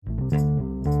All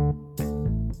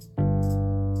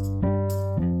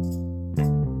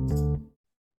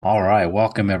right,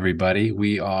 welcome everybody.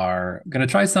 We are going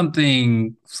to try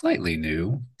something slightly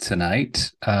new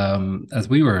tonight. As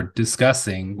we were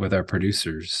discussing with our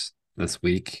producers this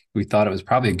week, we thought it was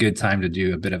probably a good time to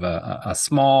do a bit of a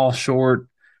small, short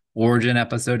origin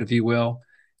episode, if you will,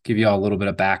 give you all a little bit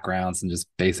of background, some just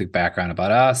basic background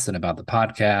about us and about the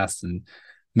podcast, and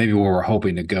maybe where we're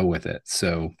hoping to go with it.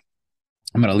 So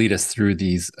I'm going to lead us through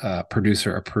these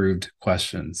producer approved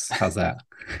questions. How's that?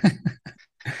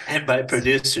 And by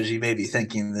producers, you may be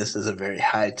thinking this is a very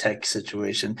high tech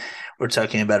situation. We're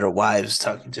talking about our wives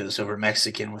talking to us over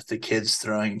Mexican with the kids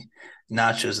throwing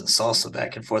nachos and salsa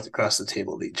back and forth across the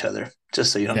table to each other,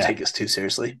 just so you don't Yeah. take us too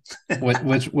seriously.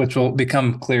 Which will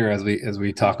become clear as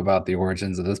we talk about the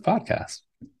origins of this podcast.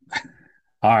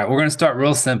 All right, we're going to start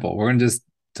real simple. We're going to just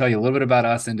tell you a little bit about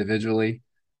us individually.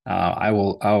 I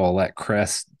will let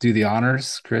Chris do the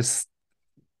honors. Chris,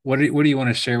 what do you want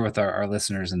to share with our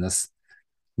listeners in these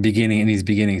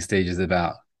beginning stages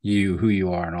about you, who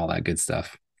you are, and all that good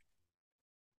stuff?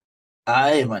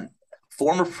 I am a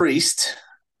former priest,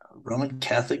 a Roman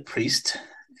Catholic priest,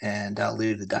 and I'll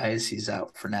leave the diocese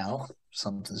out for now.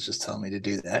 Something's just telling me to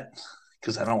do that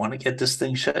because I don't want to get this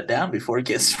thing shut down before it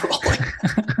gets rolling,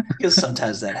 because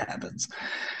sometimes that happens.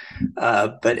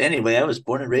 But anyway, I was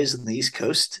born and raised on the East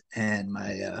Coast, and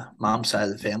my mom's side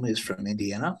of the family is from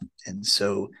Indiana, and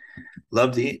so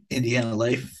loved the Indiana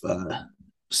life.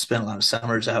 Spent a lot of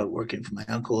summers out working for my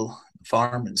uncle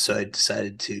farm, and so I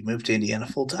decided to move to Indiana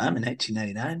full time in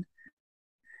 1999,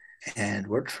 and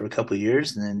worked for a couple of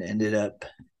years, and then ended up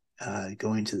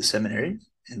going to the seminary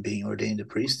and being ordained a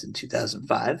priest in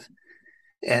 2005.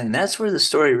 And that's where the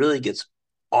story really gets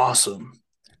awesome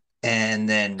and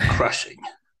then crushing.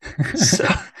 So,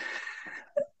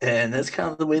 and that's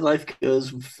kind of the way life goes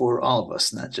for all of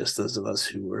us, not just those of us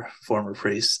who were former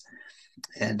priests.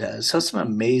 And so some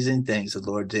amazing things the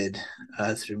Lord did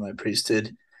through my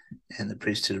priesthood and the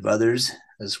priesthood of others,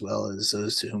 as well as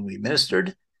those to whom we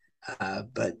ministered.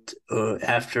 But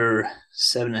after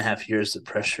 7.5 years, the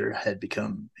pressure had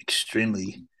become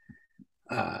extremely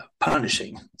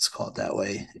punishing, let's call it that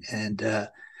way. And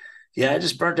yeah, I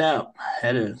just burnt out. I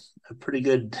had a pretty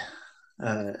good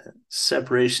uh,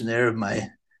 separation there of my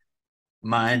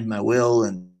mind, my will,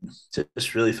 and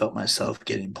just really felt myself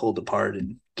getting pulled apart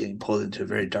and getting pulled into a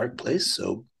very dark place.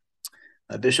 So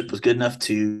my bishop was good enough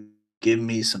to give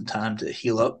me some time to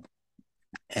heal up.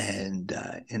 And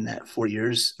in that 4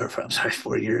 years, or I'm sorry,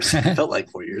 4 years, felt like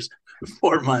 4 years,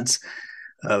 4 months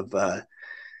of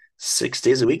 6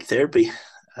 days a week therapy,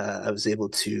 I was able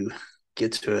to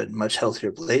get to a much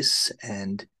healthier place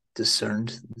and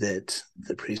discerned that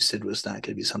the priesthood was not going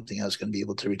to be something I was going to be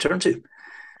able to return to,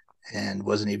 and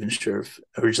wasn't even sure if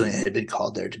originally I had been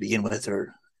called there to begin with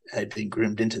or had been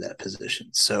groomed into that position.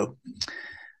 So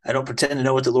I don't pretend to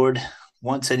know what the Lord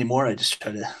wants anymore. I just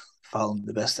try to follow him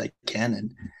the best I can.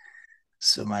 And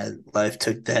so my life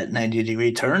took that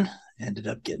 90-degree turn, ended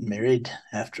up getting married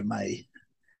after my,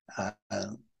 uh,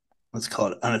 let's call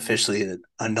it unofficially an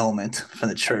annulment from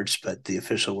the church, but the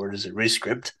official word is a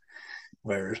rescript,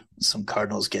 where some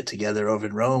cardinals get together over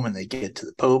in Rome and they get to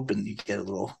the Pope, and you get a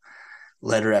little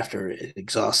letter after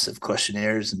exhaustive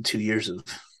questionnaires and 2 years of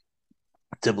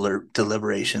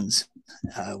deliberations,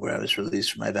 where I was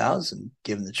released from my vows and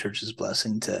given the church's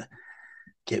blessing to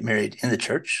get married in the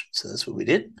church. So that's what we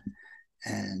did.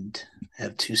 And I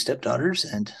have two stepdaughters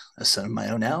and a son of my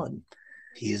own now, and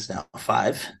he is now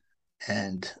 5.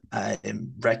 And I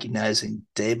am recognizing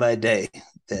day by day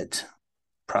that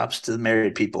props to the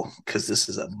married people, because this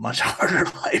is a much harder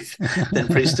life than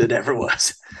priesthood ever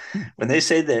was. When they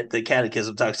say that the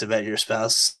catechism talks about your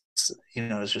spouse,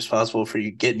 is responsible for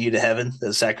you getting you to heaven,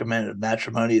 the sacrament of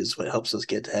matrimony is what helps us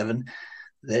get to heaven,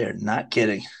 they are not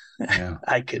kidding. Yeah,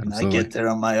 I could not get absolutely. there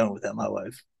on my own without my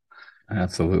wife.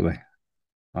 Absolutely.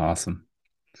 Awesome.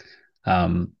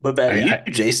 Um, What about you, I,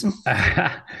 Jason,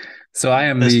 so I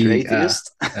am Mr. the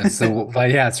Atheist? but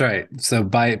yeah, that's right. So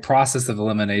by process of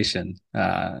elimination,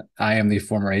 I am the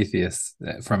former atheist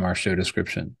from our show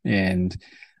description, and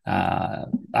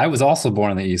I was also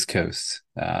born on the East Coast,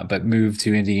 but moved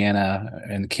to Indiana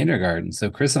in kindergarten. So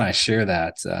Chris and I share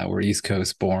that we're East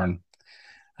Coast born,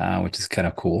 which is kind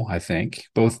of cool. I think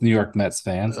both New York Mets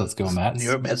fans. Let's go New Mets.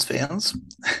 York Mets fans?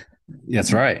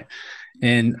 That's right.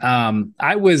 And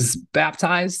I was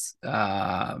baptized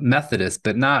Methodist,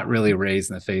 but not really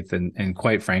raised in the faith, and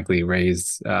quite frankly,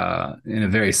 raised in a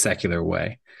very secular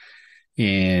way.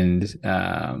 And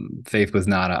faith was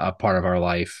not a part of our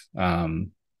life.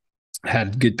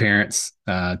 Had good parents,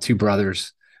 two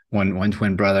brothers, one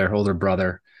twin brother, older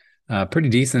brother. pretty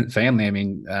decent family. I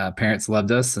mean, parents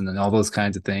loved us and then all those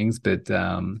kinds of things. But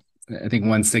I think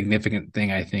one significant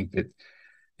thing I think that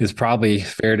is probably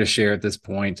fair to share at this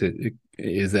point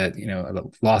is that,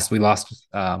 we lost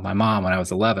my mom when I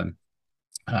was 11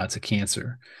 to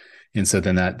cancer. And so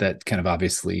then that kind of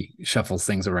obviously shuffles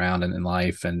things around in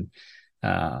life. And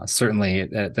certainly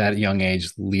at that young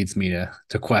age leads me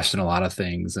to question a lot of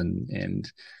things, and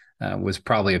was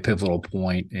probably a pivotal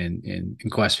point in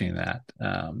questioning that.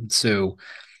 So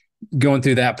going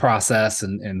through that process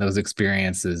and those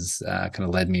experiences kind of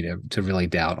led me to really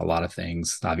doubt a lot of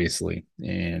things, obviously,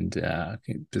 and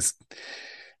just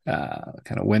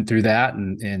kind of went through that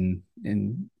and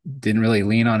didn't really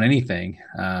lean on anything.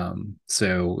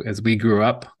 So as we grew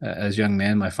up as young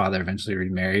men, my father eventually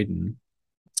remarried, and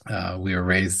we were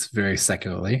raised very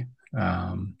secularly.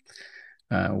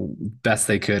 Best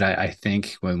they could, I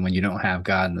think, when you don't have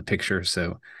God in the picture.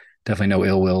 So definitely no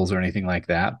ill wills or anything like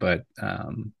that. But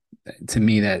to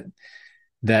me,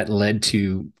 that led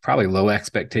to probably low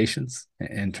expectations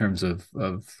in terms of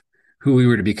who we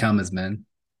were to become as men.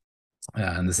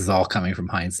 And this is all coming from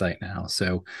hindsight now.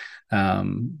 So,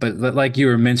 but like you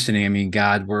were mentioning, I mean,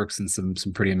 God works in some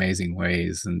pretty amazing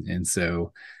ways, and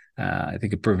so I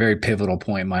think a very pivotal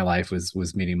point in my life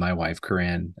was meeting my wife,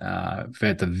 Corinne,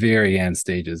 at the very end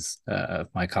stages of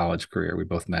my college career. We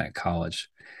both met at college,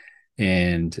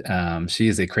 and she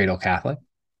is a cradle Catholic,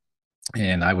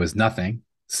 and I was nothing.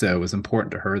 So it was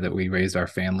important to her that we raised our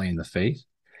family in the faith.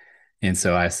 And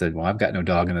so I said, well, I've got no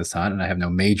dog in this hunt, and I have no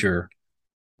major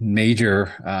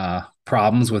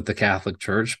problems with the Catholic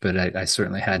Church, but I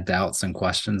certainly had doubts and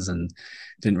questions and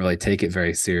didn't really take it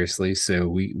very seriously. So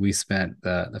we spent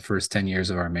the first 10 years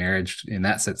of our marriage in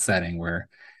that setting where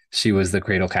she was the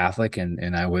cradle Catholic,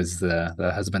 and I was the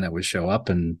husband that would show up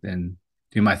and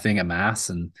do my thing at mass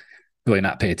and really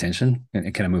not pay attention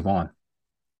and kind of move on.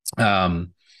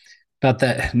 About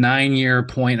that 9-year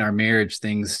point in our marriage,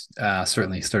 things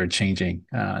certainly started changing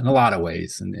in a lot of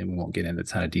ways, and we won't get into a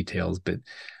ton of details, but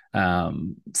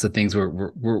so things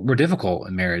were difficult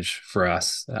in marriage for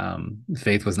us.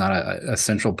 Faith was not a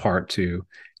central part to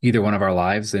either one of our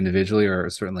lives individually, or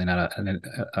certainly not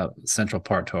a central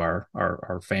part to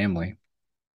our family.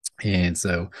 And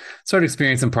so started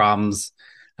experiencing problems.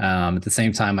 At the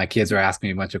same time, my kids are asking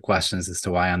me a bunch of questions as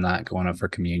to why I'm not going up for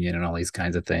communion and all these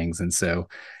kinds of things. And so,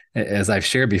 as I've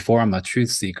shared before, I'm a truth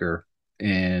seeker,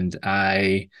 and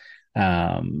I,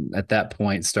 at that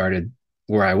point, started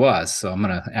where I was. So I'm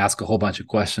going to ask a whole bunch of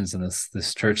questions in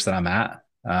this church that I'm at,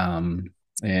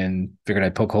 and figured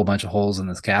I'd poke a whole bunch of holes in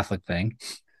this Catholic thing,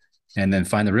 and then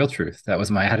find the real truth. That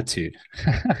was my attitude.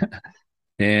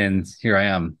 And here I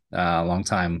am, a long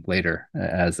time later,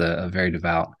 as a very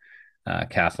devout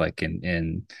Catholic,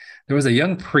 and there was a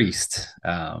young priest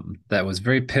that was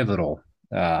very pivotal.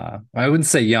 I wouldn't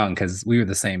say young because we were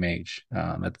the same age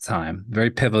at the time. Very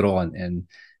pivotal in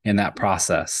that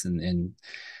process, and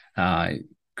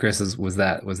Chris was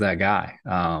that guy.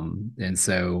 And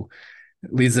so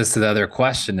it leads us to the other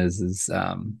question is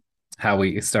how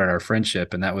we start our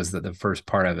friendship, and that was the first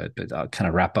part of it. But I'll kind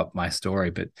of wrap up my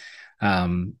story. But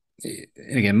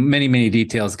again, many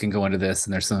details can go into this,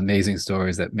 and there's some amazing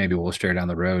stories that maybe we'll share down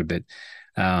the road. But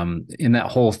in that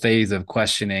whole phase of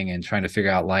questioning and trying to figure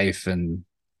out life and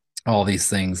all these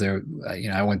things,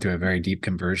 I went through a very deep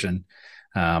conversion.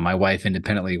 My wife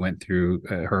independently went through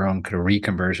her own kind of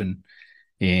reconversion,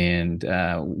 and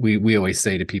we always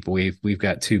say to people, we've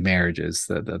got two marriages,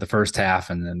 the first half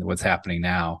and then what's happening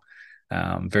now.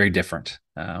 Very different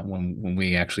when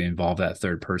we actually involve that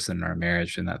third person in our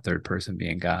marriage, and that third person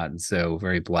being God. And so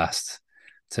very blessed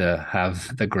to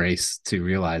have the grace to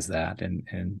realize that.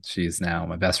 And she's now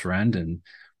my best friend, and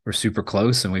we're super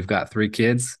close, and we've got 3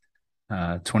 kids,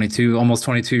 almost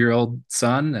 22-year-old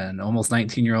son, and almost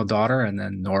 19-year-old daughter. And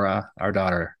then Nora, our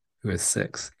daughter, who is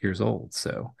 6 years old.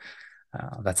 So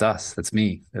that's us. That's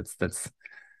me. That's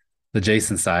the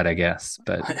Jason side, I guess.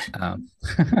 But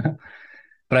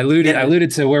but I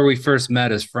alluded to where we first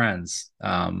met as friends.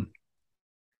 So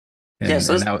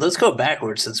let's go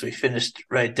backwards since we finished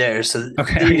right there. So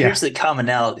okay, here's the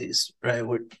commonalities, right?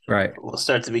 Right. We'll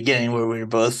start at the beginning where we were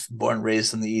both born and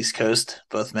raised on the East Coast,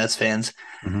 both Mets fans.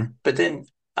 Mm-hmm. But then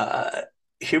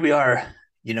here we are,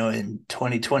 in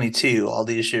 2022, all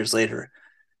these years later,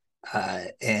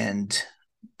 and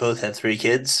both have 3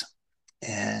 kids,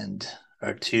 and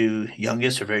our 2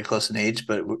 youngest are very close in age,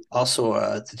 but also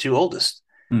the 2 oldest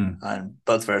on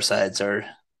both of our sides are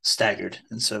staggered,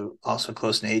 and so also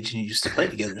close in age, and you used to play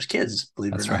together as kids,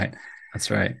 believe it or not.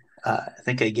 That's right. I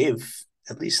think I gave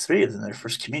at least 3 of them their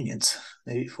first communions,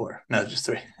 maybe 4. No, just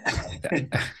 3.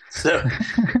 So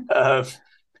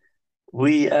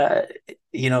we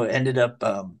ended up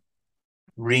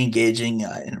re-engaging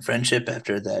in friendship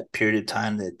after that period of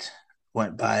time that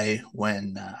went by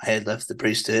when I had left the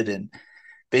priesthood and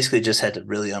basically just had to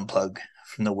really unplug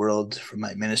from the world, from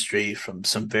my ministry, from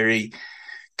some very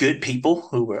good people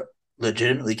who were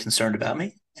legitimately concerned about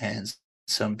me, and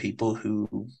some people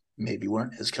who maybe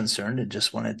weren't as concerned and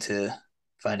just wanted to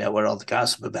find out what all the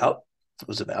gossip about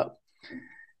was about.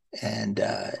 And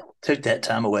took that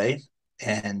time away.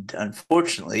 And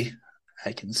unfortunately,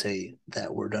 I can say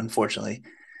that word unfortunately,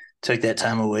 took that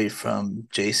time away from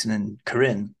Jason and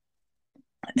Corinne,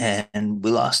 and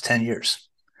we lost 10 years.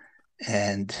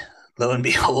 And lo and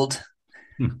behold,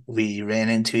 Hmm. we ran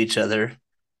into each other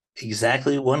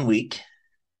exactly 1 week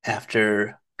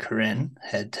after Corinne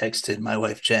had texted my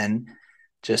wife Jen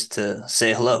just to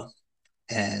say hello.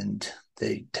 And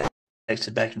they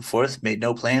texted back and forth, made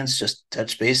no plans, just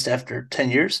touched base after 10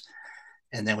 years.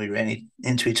 And then we ran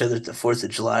into each other at the 4th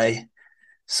of July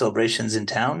celebrations in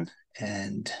town.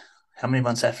 And how many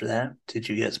months after that did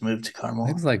you guys move to I think Carmel?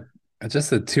 it's like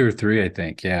just a two or three, I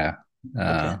think. Yeah. Okay.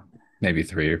 Uh, Maybe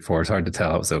three or four. It's hard to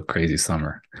tell. It was a crazy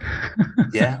summer.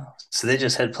 Yeah. So they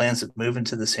just had plans of moving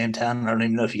to the same town. I don't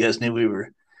even know if you guys knew we were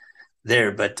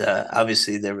there, but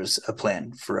obviously there was a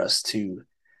plan for us to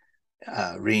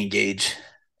re-engage.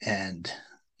 And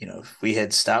if we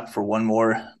had stopped for one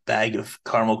more bag of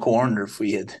caramel corn, or if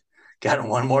we had gotten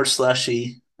one more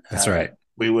slushy, That's right.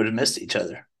 we would have missed each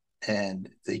other. And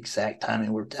the exact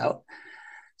timing worked out.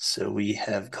 So we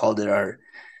have called it our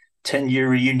 10-year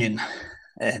reunion,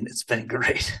 and it's been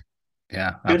great.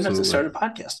 Yeah, Good enough to absolutely. start a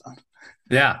podcast on.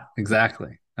 Yeah,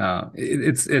 exactly.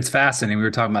 It's fascinating. We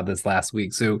were talking about this last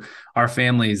week. So our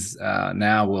families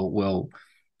now will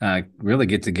really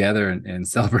get together and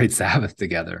celebrate Sabbath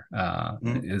together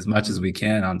Mm-hmm. as much as we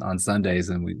can on Sundays,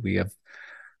 and we have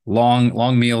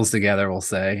long meals together. We'll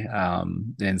say,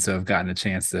 and so I've gotten a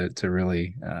chance to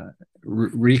really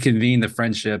reconvene the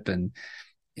friendship, and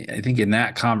I think in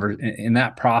that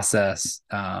process,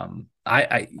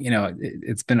 I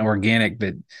it's been organic,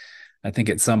 but I think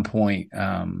at some point,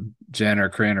 Jen or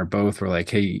Corinne or both were like,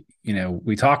 "Hey,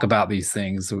 we talk about these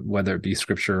things, whether it be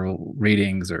scriptural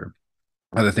readings or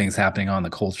other things happening on the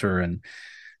culture, and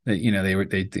that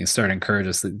they started to encourage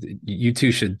us that you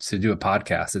two should do a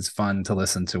podcast. It's fun to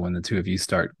listen to when the two of you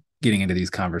start getting into these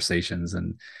conversations,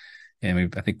 and we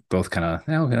I think both kind of,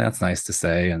 okay, that's nice to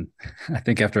say, and I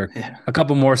think after Yeah. a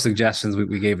couple more suggestions,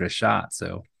 we gave it a shot.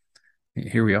 So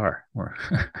here we are. We're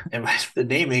And the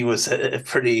naming was a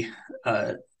pretty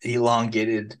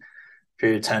elongated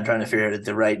period of time trying to figure out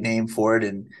the right name for it.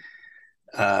 And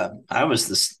I was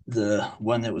the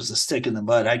one that was the stick in the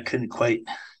mud. I couldn't quite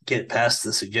get past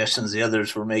the suggestions the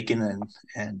others were making,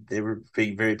 and they were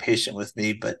being very patient with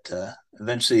me. But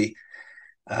eventually,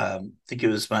 I think it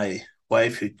was my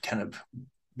wife who kind of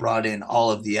brought in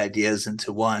all of the ideas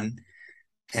into one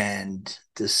and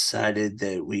decided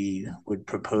that we would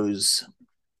propose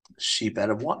sheep out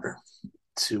of water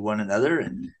to one another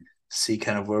and see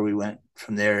kind of where we went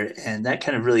from there. And that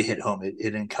kind of really hit home.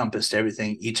 It encompassed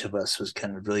everything each of us was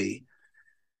kind of really,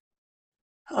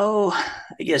 oh,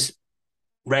 I guess,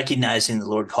 recognizing the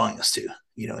Lord calling us to,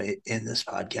 in this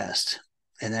podcast.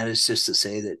 And that is just to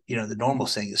say that, the normal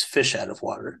thing is fish out of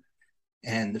water,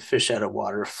 and the fish out of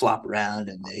water flop around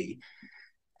and they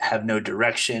have no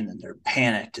direction and they're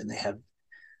panicked and they have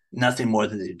nothing more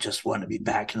than they just want to be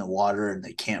back in the water and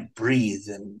they can't breathe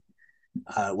and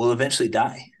will eventually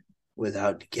die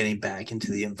without getting back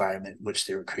into the environment which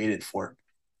they were created for.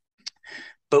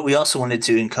 But we also wanted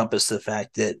to encompass the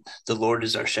fact that the Lord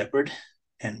is our shepherd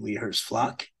and we are his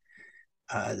flock,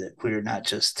 that we're not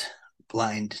just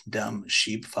blind, dumb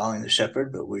sheep following the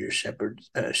shepherd, but we're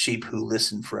sheep who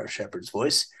listen for our shepherd's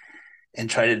voice and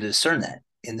try to discern that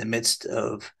in the midst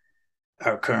of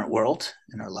our current world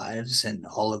and our lives and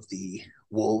all of the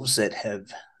wolves that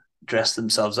have dressed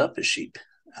themselves up as sheep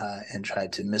and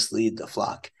tried to mislead the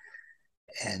flock.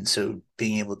 And so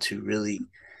being able to really,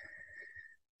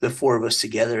 the four of us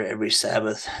together every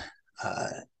Sabbath, uh,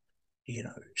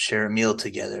 share a meal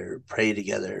together, pray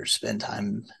together, spend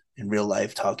time in real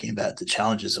life talking about the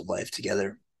challenges of life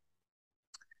together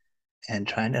and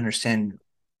trying to understand,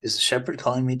 is the shepherd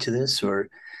calling me to this? Or,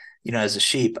 as a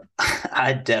sheep,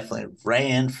 I definitely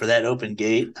ran for that open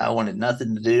gate. I wanted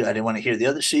nothing to do. I didn't want to hear the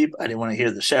other sheep. I didn't want to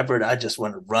hear the shepherd. I just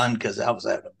wanted to run because I was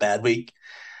having a bad week.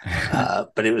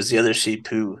 But it was the other sheep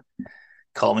who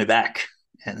called me back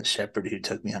and the shepherd who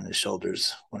took me on his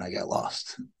shoulders when I got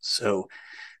lost. So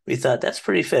we thought that's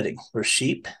pretty fitting. We're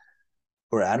sheep.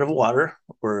 We're out of water.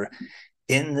 We're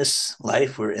in this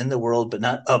life. We're in the world, but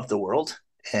not of the world.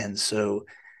 And so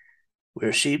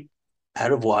we're sheep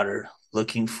out of water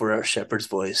looking for our shepherd's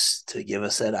voice to give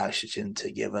us that oxygen,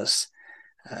 to give us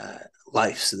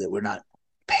life, so that we're not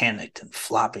panicked and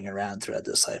flopping around throughout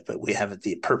this life, but we have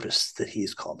the purpose that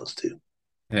he's called us to.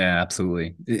 Yeah,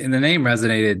 absolutely. And the name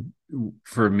resonated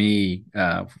for me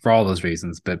for all those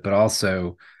reasons, but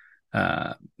also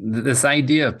this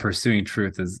idea of pursuing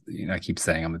truth is, I keep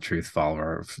saying I'm a truth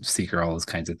follower, seeker, all those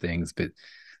kinds of things, but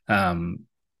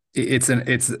it's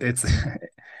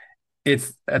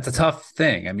it's a tough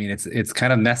thing. I mean, it's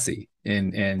kind of messy,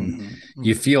 and Mm-hmm.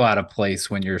 you feel out of place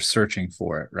when you're searching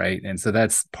for it, right? And so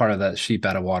that's part of that sheep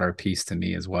out of water piece to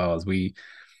me, as well as we,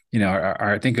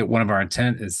 I think that one of our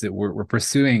intent is that we're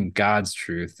pursuing God's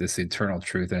truth, this eternal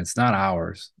truth, and it's not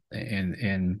ours.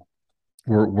 And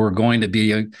we're going to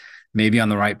be maybe on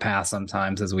the right path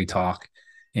sometimes as we talk,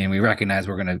 and we recognize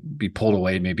we're going to be pulled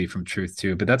away maybe from truth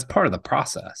too, but that's part of the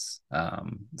process.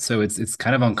 So it's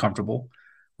kind of uncomfortable.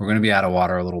 We're going to be out of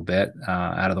water a little bit,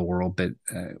 out of the world, but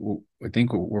I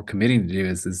think what we're committing to do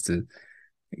is to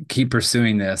keep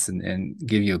pursuing this and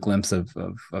give you a glimpse of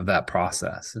that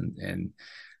process, and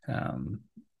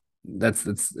that's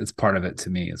it's part of it to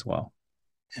me as well.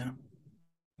 Yeah.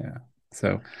 Yeah.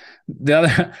 So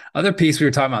the other piece we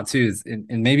were talking about too is,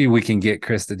 and maybe we can get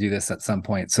Chris to do this at some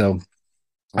point. So,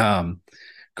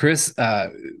 Chris,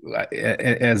 as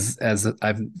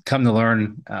I've come to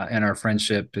learn in our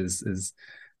friendship, is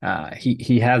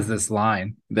he has this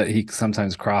line that he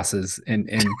sometimes crosses, and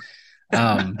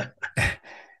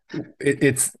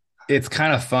it's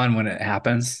kind of fun when it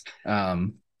happens.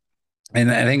 And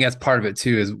I think that's part of it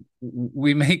too, is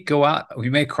we may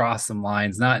cross some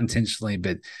lines, not intentionally,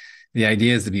 but the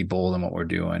idea is to be bold in what we're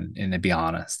doing and to be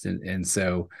honest. And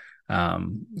so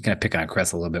kind of pick on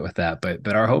Chris a little bit with that, but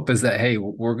our hope is that, hey,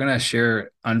 we're going to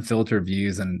share unfiltered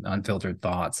views and unfiltered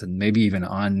thoughts, and maybe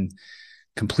even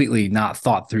completely not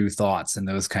thought through thoughts and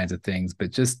those kinds of things, but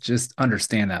just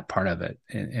understand that part of it,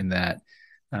 and that,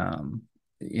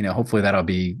 hopefully that'll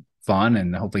be fun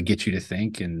and hopefully get you to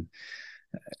think, and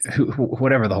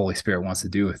whatever the Holy Spirit wants to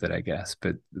do with it, I guess.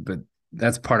 But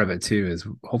that's part of it too, is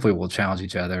hopefully we'll challenge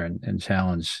each other and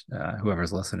challenge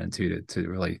whoever's listening to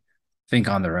really think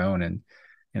on their own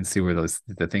and see where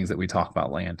the things that we talk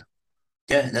about land.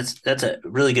 Yeah, that's a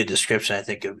really good description, I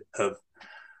think, of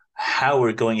how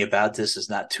we're going about this. Is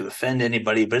not to offend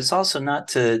anybody, but it's also not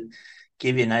to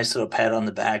give you a nice little pat on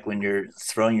the back when you're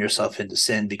throwing yourself into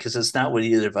sin, because it's not what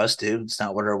either of us do. It's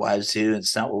not what our wives do.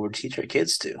 It's not what we teach our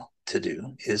kids to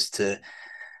do, is to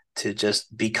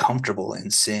just be comfortable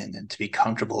in sin and to be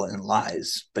comfortable in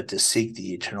lies, but to seek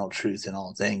the eternal truth in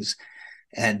all things.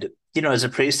 And, as a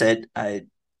priest, I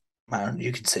don't know,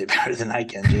 you can say it better than I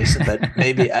can, Jason, but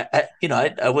maybe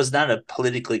I was not a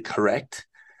politically correct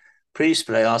priest,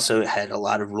 but I also had a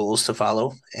lot of rules to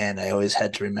follow. And I always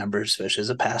had to remember, especially as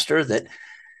a pastor, that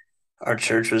our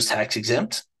church was tax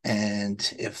exempt.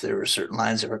 And if there were certain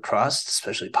lines that were crossed,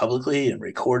 especially publicly and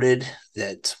recorded,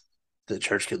 that the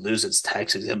church could lose its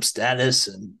tax exempt status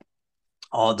and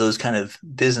all those kind of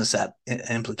business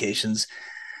implications.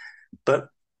 But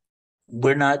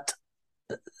we're not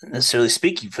necessarily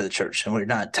speaking for the church, and we're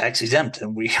not tax exempt,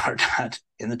 and we are not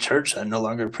in the church. I'm no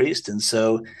longer a priest. And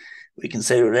so we can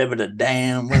say whatever the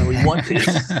damn well we want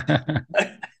to,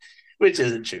 which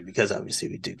isn't true, because obviously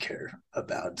we do care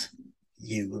about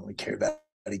you and we care about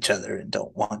each other and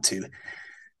don't want to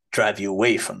drive you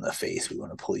away from the faith. We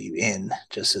want to pull you in,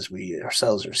 just as we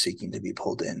ourselves are seeking to be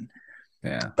pulled in.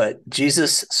 Yeah. But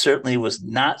Jesus certainly was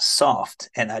not soft,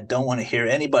 and I don't want to hear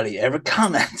anybody ever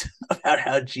comment about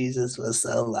how Jesus was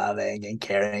so loving and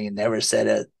caring and never said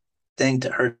a thing to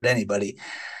hurt anybody.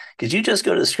 Because you just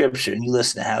go to the scripture and you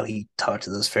listen to how he talked to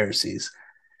those Pharisees,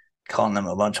 calling them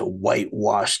a bunch of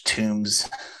whitewashed tombs,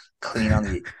 clean on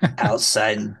the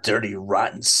outside and dirty,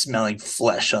 rotten, smelling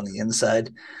flesh on the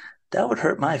inside. That would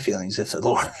hurt my feelings if the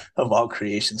Lord of all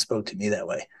creation spoke to me that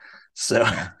way. So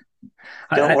yeah.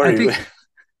 Don't worry.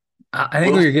 I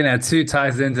think what you're getting at too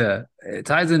ties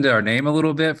into our name a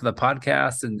little bit for the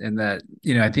podcast, and that,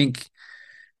 I think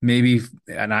maybe,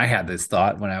 and I had this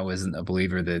thought when I wasn't a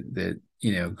believer, that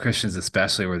Christians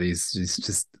especially were these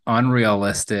just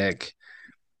unrealistic,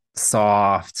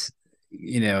 soft,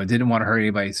 didn't want to hurt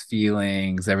anybody's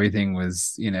feelings. Everything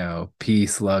was,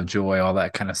 peace, love, joy, all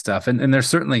that kind of stuff. And there's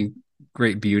certainly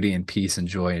great beauty and peace and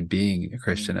joy in being a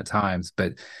Christian at times.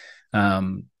 But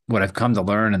what I've come to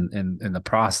learn in the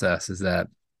process is that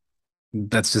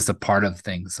that's just a part of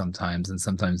things sometimes. And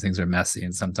sometimes things are messy,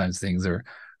 and sometimes things are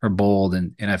bold.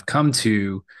 And I've come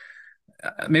to,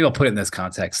 maybe I'll put it in this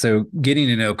context. So getting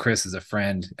to know Chris as a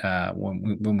friend,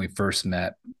 when we first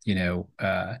met, getting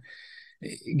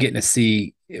to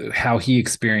see how he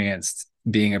experienced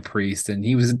being a priest, and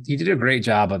he did a great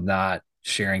job of not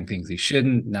sharing things he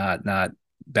shouldn't, not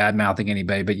bad mouthing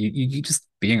anybody, but you just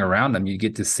being around them, you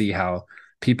get to see how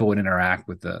people would interact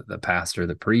with the pastor,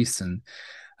 the priest, and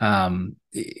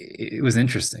it was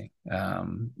interesting.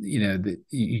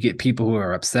 You get people who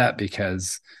are upset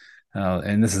because,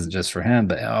 and this isn't just for him,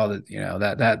 but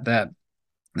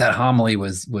that homily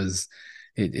was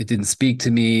it didn't speak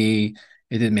to me.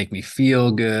 It didn't make me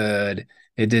feel good.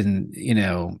 It didn't,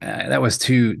 that was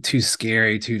too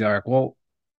scary, too dark. Well,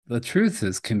 the truth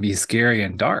is can be scary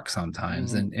and dark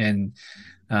sometimes, and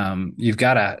you've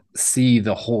got to see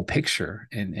the whole picture,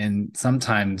 and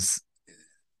sometimes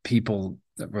people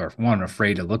are, one,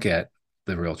 afraid to look at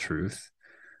the real truth,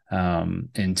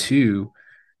 and two,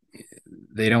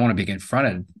 they don't want to be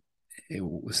confronted,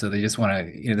 so they just want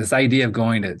to, this idea of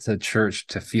going to church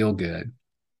to feel good,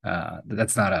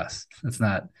 that's not us. That's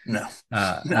not No.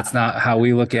 That's not how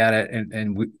we look at it,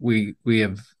 and we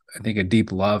have, I think, a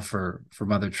deep love for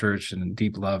Mother Church and a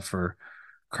deep love for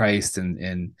Christ,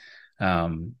 and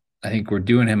I think we're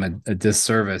doing him a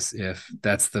disservice if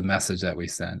that's the message that we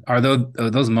send. Are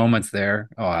those moments there?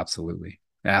 Oh, absolutely,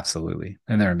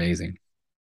 and they're amazing.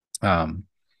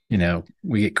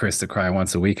 We get Chris to cry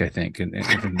once a week, I think, in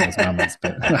those moments.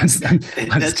 But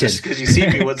that's just because you see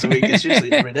me once a week. It's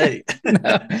usually every day.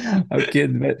 No, I'm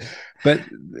kidding, but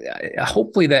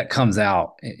hopefully that comes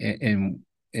out in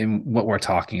what we're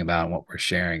talking about and what we're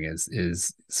sharing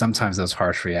is sometimes those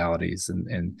harsh realities,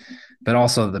 but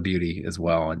also the beauty as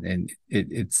well, and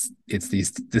it's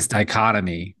this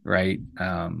dichotomy, right,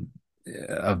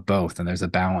 of both, and there's a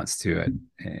balance to it,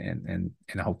 and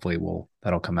hopefully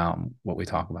that'll come out in what we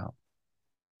talk about.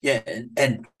 Yeah,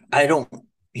 and I don't,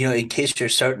 in case you're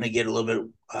starting to get a little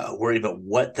bit worried about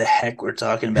what the heck we're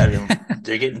talking about, and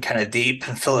they're getting kind of deep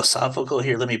and philosophical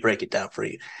here, let me break it down for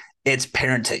you. It's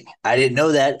parenting. I didn't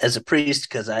know that as a priest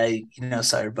because I,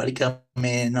 saw everybody come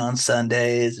in on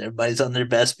Sundays. Everybody's on their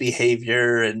best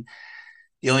behavior. And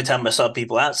the only time I saw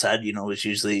people outside, was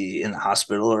usually in the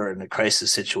hospital or in a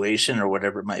crisis situation or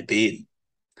whatever it might be.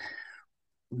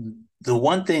 The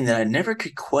one thing that I never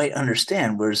could quite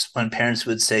understand was when parents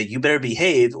would say, you better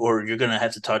behave or you're going to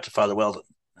have to talk to Father Weldon.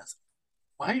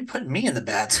 Why are you putting me in the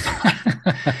bad spot?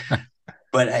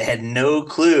 But I had no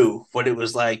clue what it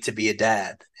was like to be a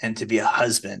dad and to be a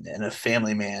husband and a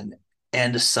family man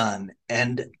and a son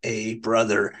and a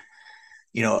brother,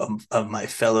 of my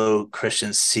fellow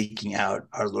Christians seeking out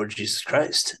our Lord Jesus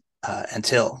Christ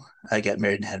until I got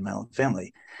married and had my own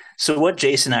family. So what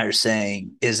Jason and I are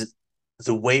saying is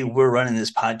the way we're running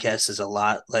this podcast is a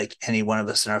lot like any one of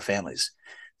us in our families.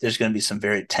 There's going to be some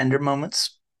very tender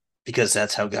moments because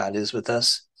that's how God is with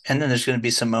us. And then there's going to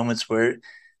be some moments where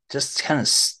just kind of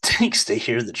stinks to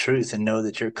hear the truth and know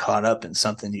that you're caught up in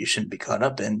something you shouldn't be caught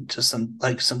up in,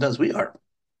 like sometimes we are.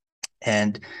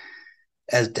 And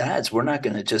as dads, we're not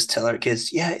going to just tell our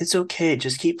kids, yeah, it's okay,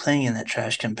 just keep playing in that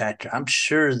trash compactor. I'm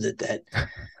sure that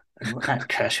not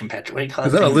trash compactor, what do you call it?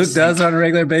 Is that what Luke does on a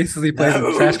regular basis? He plays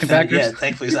with trash compactors? Yeah,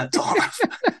 thankfully he's not tall enough.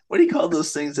 What do you call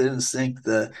those things in the sink?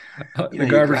 The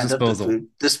garbage disposal.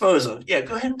 Disposal. Yeah,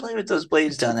 go ahead and play with those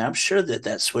blades down there. I'm sure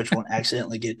that switch won't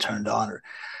accidentally get turned on.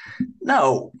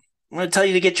 No, I'm going to tell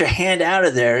you to get your hand out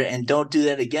of there and don't do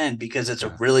that again because it's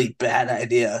a really bad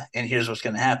idea. And here's what's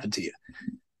going to happen to you.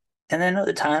 And then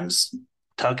other times,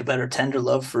 talk about our tender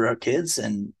love for our kids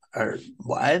and our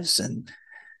wives. And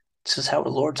this is how the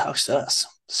Lord talks to us.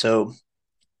 So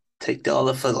take all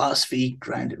the philosophy,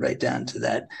 grind it right down to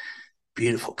that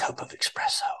beautiful cup of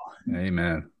espresso.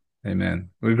 Amen.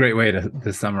 What a great way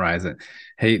to summarize it.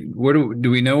 Hey, where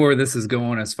do we know where this is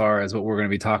going as far as what we're going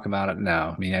to be talking about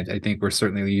now? I mean, I think we're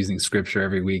certainly using scripture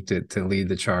every week to lead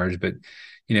the charge, but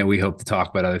we hope to talk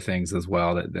about other things as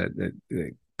well that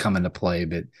come into play.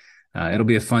 But it'll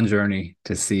be a fun journey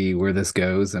to see where this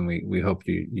goes, and we hope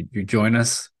you join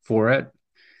us for it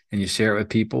and you share it with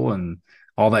people and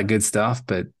all that good stuff.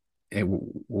 But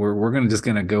we're just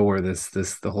going to go where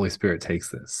the Holy Spirit takes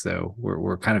this. So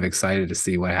we're kind of excited to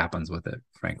see what happens with it,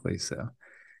 frankly. So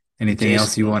anything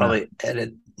else you want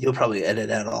to you'll probably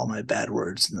edit out all my bad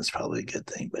words, and that's probably a good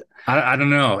thing, but I don't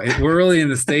know. We're early in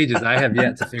the stages. I have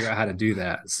yet to figure out how to do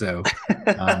that. So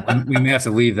we may have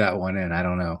to leave that one in. I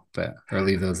don't know, or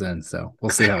leave those in. So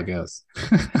we'll see how it goes.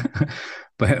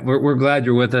 But we're glad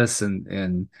you're with us,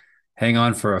 and hang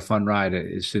on for a fun ride.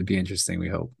 It should be interesting, we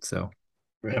hope. So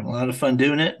we're having a lot of fun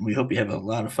doing it. We hope you have a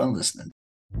lot of fun listening.